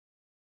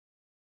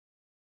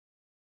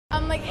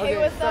I'm like, hey,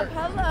 what's up?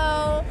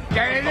 Hello.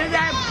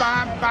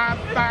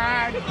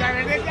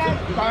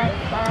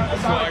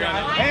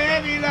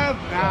 Heavy love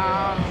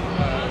now.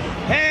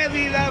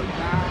 Heavy love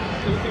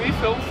now. Can we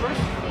film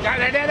first?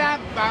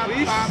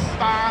 Please?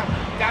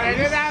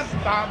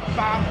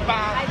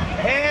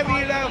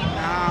 Heavy love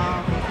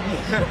now.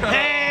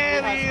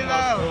 Heavy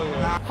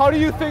love. How do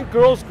you think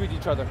girls greet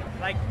each other?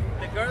 Like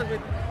the girls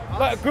with us?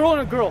 Like a girl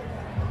and a girl.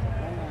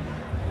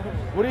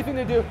 What do you think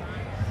they do?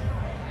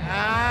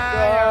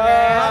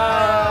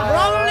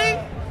 Probably.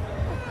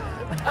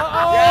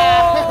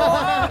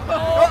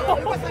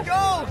 It was a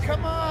goal.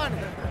 Come on.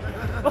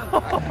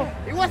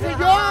 It was a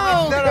goal.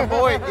 It's not a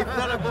boy. It's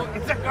not a boy.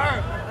 It's a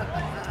girl.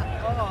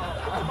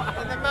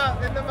 In the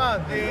mouth. In the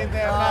mouth. In the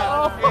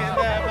mouth. In the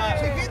mouth.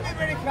 She hit me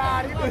very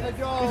hard. It was a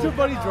goal. Is your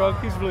buddy drunk?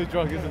 He's really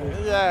drunk, isn't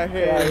he? Yeah,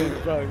 Yeah, he's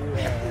drunk.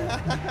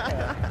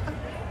 Yeah.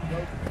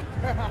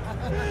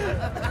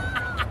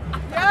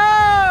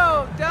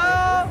 Yo,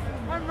 dope!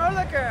 I'm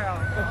roller girl.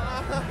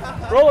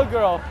 Roller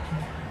girl.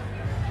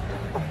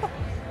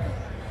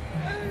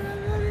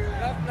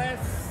 God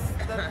bless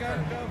the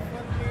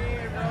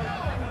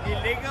GoFundMe.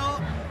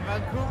 Illegal.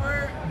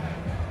 Vancouver.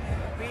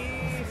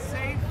 Be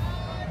safe.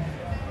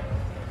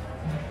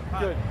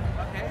 Good.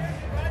 Okay.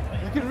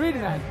 You can read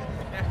it, man.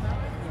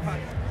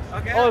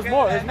 Okay. Oh, there's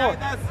more. There's Now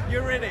more.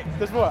 you're reading.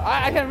 There's more.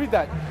 I can't read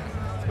that.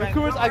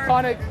 Vancouver's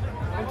iconic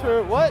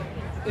what?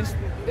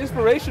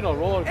 Inspirational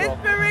roller girl.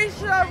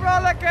 Inspirational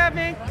roller girl,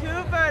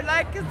 Vancouver.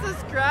 Like and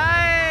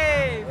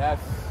subscribe. Yes.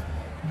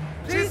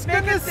 Please She's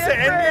make gonna a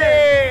send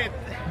difference. it.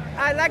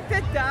 I like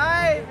to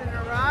dive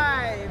and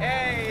arrive.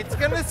 Hey, it's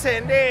gonna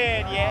send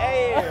it.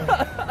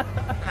 Yeah.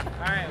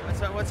 All right.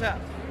 What's up? What's up?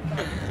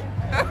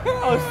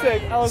 I was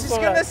sick. I was She's so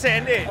gonna right.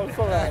 send it. I was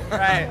so right.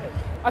 Right.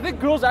 I think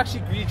girls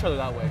actually greet each other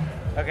that way.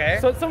 Okay.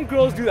 So some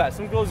girls do that.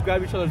 Some girls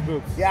grab each other's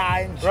boobs. Yeah,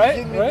 and she Right?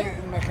 hit me Right?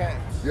 in my head.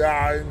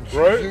 Yeah, and she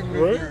Right? hit me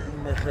Right?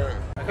 in my head.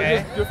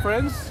 Okay. Your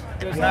friends?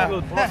 There's No.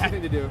 what do you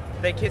think they do?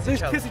 They kiss They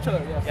each other. kiss each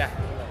other, yes. Yeah.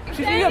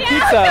 She's eating a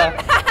pizza.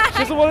 She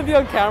doesn't want to be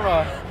on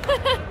camera.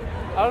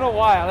 I don't know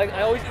why.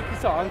 I always eat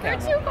pizza on They're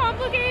camera. too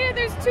complicated.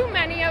 There's too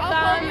many of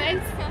them.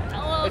 It's a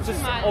little It's too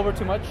just much. over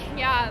too much.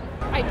 Yeah,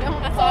 I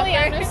don't fully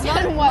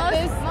understand what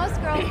this Most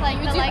girls like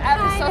the YouTube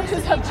episode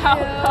is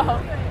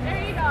about.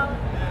 There you go.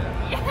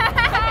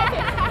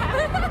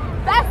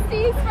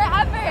 Besties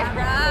forever.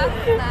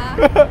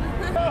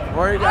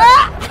 Where are you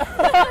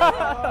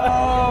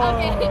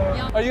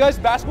Okay. Are you guys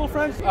basketball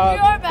friends? We are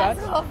fans?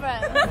 basketball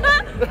friends.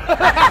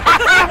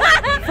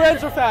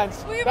 Friends or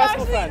fans? We've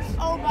Basketball actually, friends.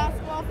 oh,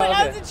 basketball. But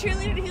I Okay. was a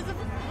cheerleader. He's a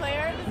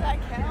player. Does that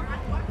count?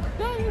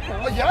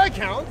 Oh, yeah, it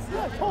counts.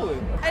 Yeah, totally.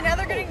 And now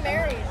they're getting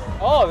married.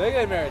 Oh, they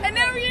get married. And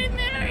now we're getting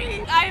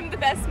married. I am the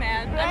best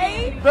man.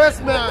 Right?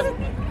 Best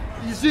man.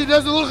 You see, it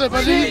doesn't look it,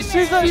 but She's a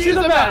man. She's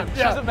a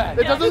man.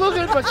 It doesn't look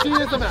it, but she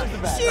is a man.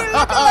 She looking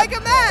like a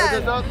It man.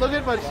 does not look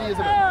it, but she is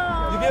a man.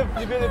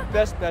 You've been the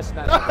best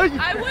man.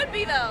 I would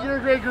be though. You're a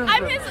great groom.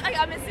 I'm his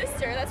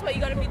sister. That's why you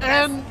gotta be the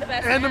and best. The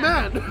best and a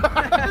man.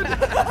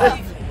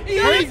 You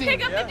gotta Crazy.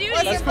 pick up the duty.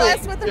 That's You're cool.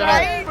 blessed with the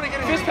Yeah. right.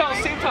 Fist count,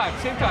 same time.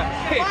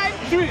 Hey,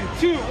 3,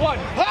 2, 1.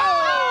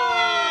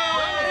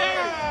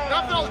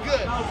 That felt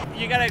good.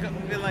 You gotta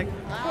be like.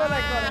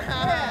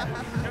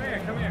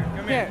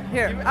 Come here.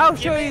 Here. I'll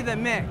show you the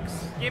mix.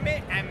 Give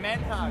me a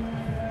man hug.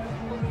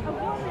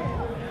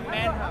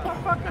 Man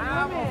hug.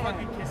 I will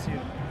fucking kiss you.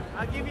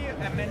 I'll give you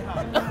a man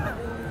hug.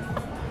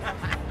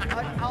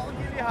 I'll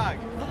give you a hug.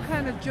 What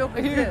kind of joke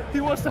is this?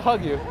 He wants to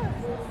hug you.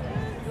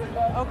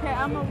 Okay,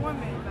 I'm a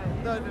woman.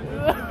 But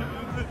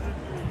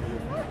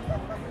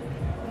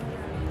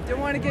don't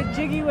want to get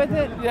jiggy with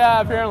it?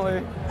 Yeah,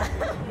 apparently.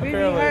 Maybe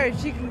Apparently. her,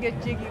 she can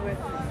get jiggy with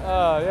it.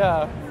 Oh,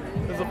 yeah.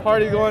 There's a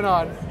party going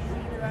on.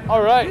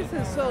 All right.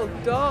 This is so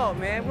dull,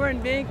 man. We're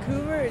in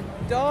Vancouver. It's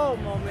dull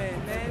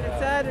moment, man. It's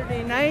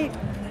Saturday night.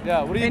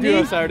 Yeah, what do you And do on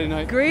these Saturday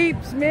night?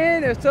 Grapes,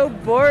 man, are so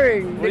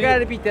boring. What They do you-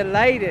 gotta be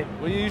delighted.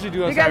 What do you usually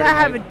do on They gotta Saturday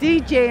have night? a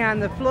DJ on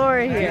the floor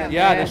here.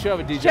 Yeah, man. they should have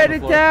a DJ Shut on the it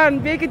floor.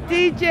 down, make a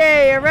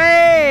DJ,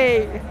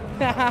 hooray!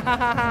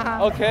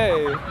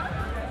 Okay.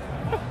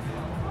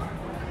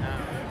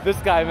 This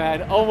guy, man,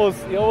 he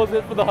almost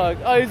hit for the hug.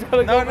 Oh, he's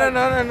gonna go. No.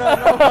 No.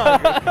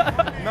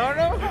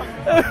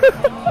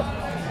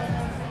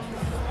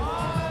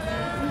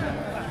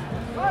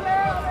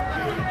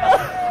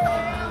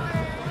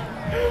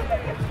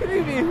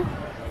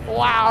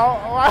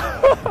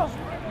 Wow.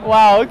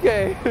 Wow,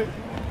 okay.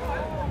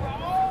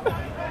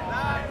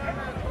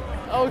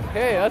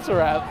 Okay, that's a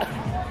wrap.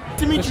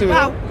 To meet you.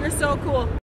 Wow, you're so cool.